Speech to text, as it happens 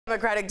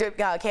Democratic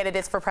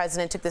candidates for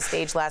president took the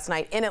stage last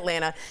night in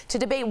Atlanta to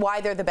debate why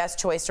they're the best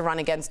choice to run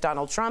against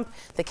Donald Trump.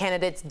 The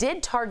candidates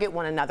did target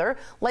one another,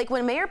 like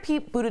when Mayor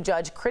Pete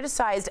Buttigieg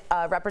criticized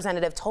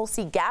Representative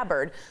Tulsi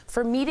Gabbard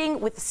for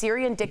meeting with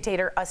Syrian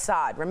dictator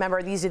Assad.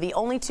 Remember, these are the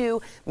only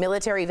two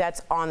military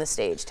vets on the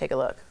stage. Take a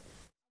look.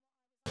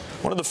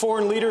 One of the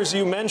foreign leaders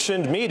you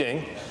mentioned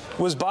meeting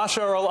was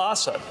Bashar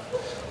al-Assad.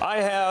 I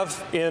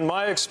have, in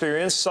my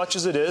experience, such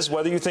as it is,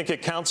 whether you think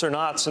it counts or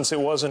not, since it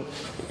wasn't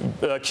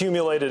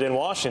accumulated in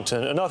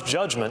Washington, enough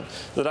judgment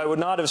that I would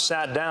not have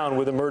sat down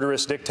with a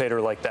murderous dictator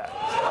like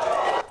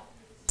that.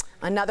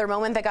 Another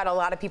moment that got a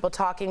lot of people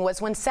talking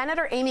was when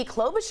Senator Amy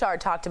Klobuchar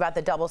talked about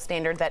the double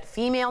standard that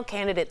female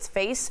candidates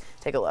face.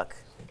 Take a look.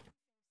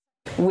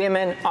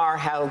 Women are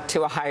held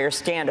to a higher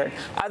standard.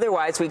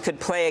 Otherwise, we could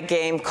play a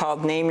game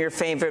called Name Your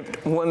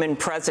Favorite Woman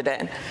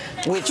President,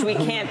 which we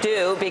can't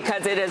do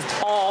because it has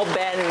all been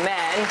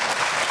men,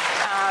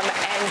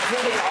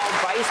 including all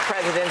vice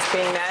presidents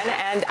being men.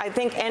 And I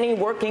think any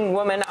working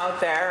woman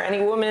out there,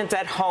 any woman that's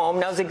at home,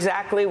 knows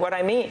exactly what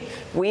I mean.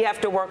 We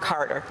have to work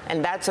harder,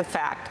 and that's a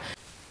fact.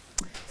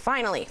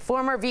 Finally,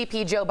 former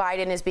VP Joe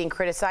Biden is being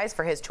criticized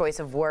for his choice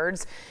of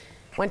words.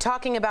 When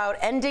talking about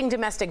ending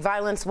domestic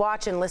violence,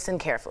 watch and listen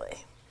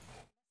carefully.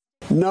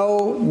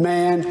 No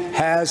man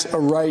has a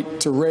right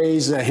to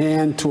raise a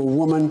hand to a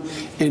woman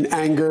in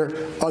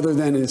anger other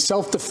than in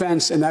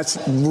self-defense, and that's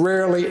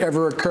rarely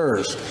ever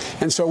occurs.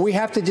 And so we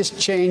have to just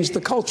change the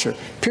culture,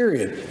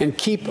 period, and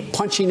keep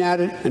punching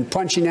at it and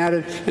punching at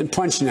it and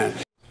punching at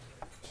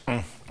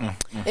it.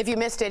 If you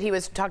missed it, he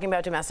was talking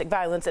about domestic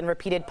violence and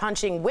repeated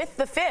punching with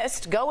the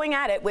fist, going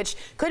at it, which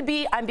could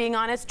be, I'm being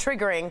honest,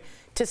 triggering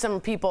to some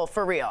people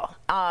for real.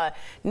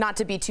 Not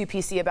to be too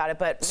PC about it,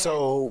 but...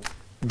 So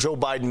Joe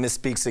Biden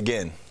misspeaks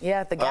again.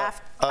 Yeah, the gaffe.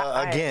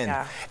 Again.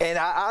 Yeah. And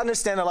I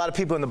understand a lot of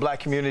people in the black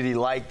community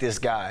like this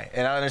guy,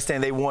 and I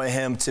understand they want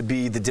him to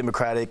be the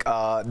Democratic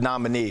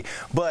nominee.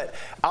 But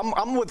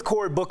I'm with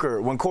Cory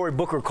Booker when Cory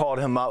Booker called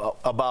him out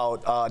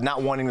about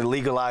not wanting to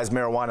legalize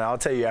marijuana. I'll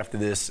tell you after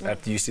this,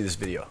 after you see this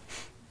video.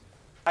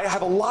 I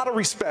have a lot of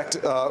respect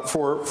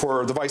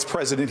for the vice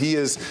president. He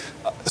has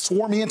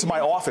sworn me into my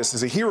office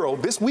as a hero.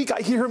 This week,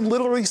 I hear him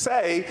literally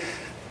say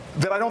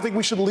that I don't think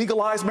we should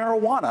legalize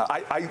marijuana.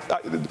 I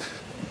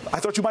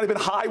thought you might have been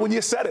high when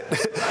you said it.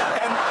 and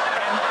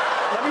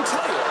let me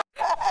tell you.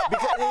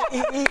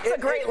 It's a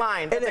great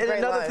line. And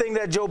another thing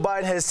that Joe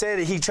Biden has said,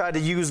 he tried to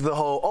use the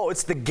whole, oh,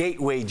 it's the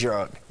gateway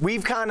drug.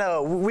 We've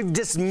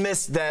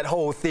dismissed that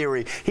whole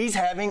theory. He's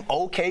having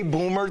okay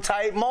boomer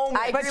type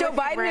moments. But Joe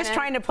Biden is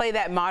trying to play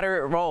that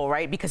moderate role,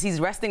 right? Because he's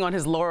resting on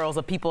his laurels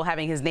of people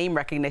having his name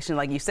recognition,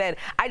 like you said.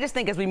 I just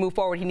think as we move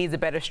forward, he needs a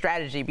better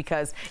strategy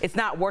because it's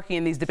not working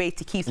in these debates.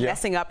 He keeps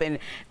messing up in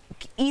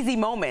easy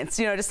moments,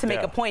 you know, just to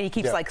make a point. He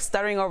keeps like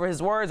stuttering over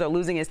his words or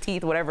losing his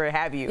teeth, whatever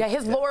have you. Yeah,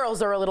 his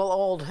laurels are a little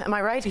old. Am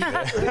I right?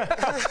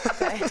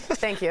 Okay,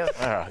 thank you.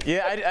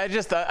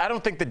 I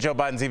don't think that Joe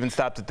Biden's even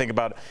stopped to think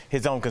about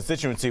his own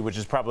constituency, which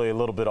is probably a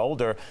little bit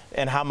older,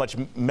 and how much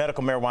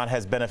medical marijuana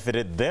has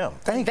benefited them.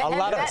 Thank you. A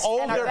lot of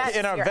older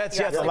vets,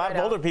 yes, a lot of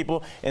older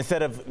people,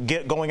 instead of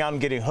going out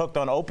and getting hooked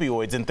on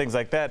opioids and things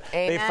like that,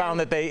 they found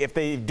that if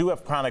they do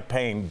have chronic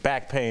pain,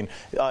 back pain,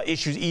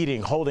 issues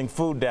eating, holding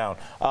food down,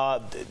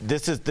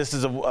 this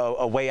is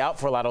a way out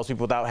for a lot of those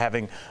people without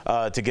having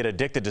to get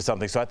addicted to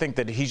something. So I think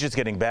that he's just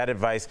getting bad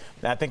advice.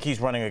 And I think he's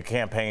running a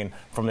campaign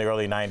from the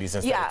early 90s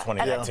instead of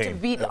 2019. And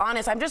to be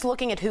honest, I'm just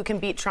looking at who can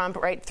beat Trump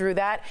right through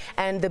that.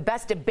 And the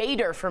best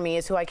debater for me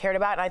is who I cared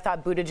about. And I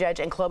thought Buttigieg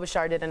and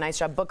Klobuchar did a nice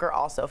job. Booker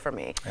also for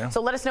me. Yeah.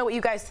 So let us know what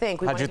you guys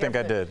think. How'd you think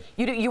I did?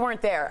 You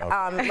weren't there.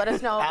 Okay. Let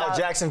us know. Al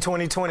Jackson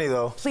 2020,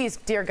 though. Please,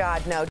 dear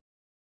God, no.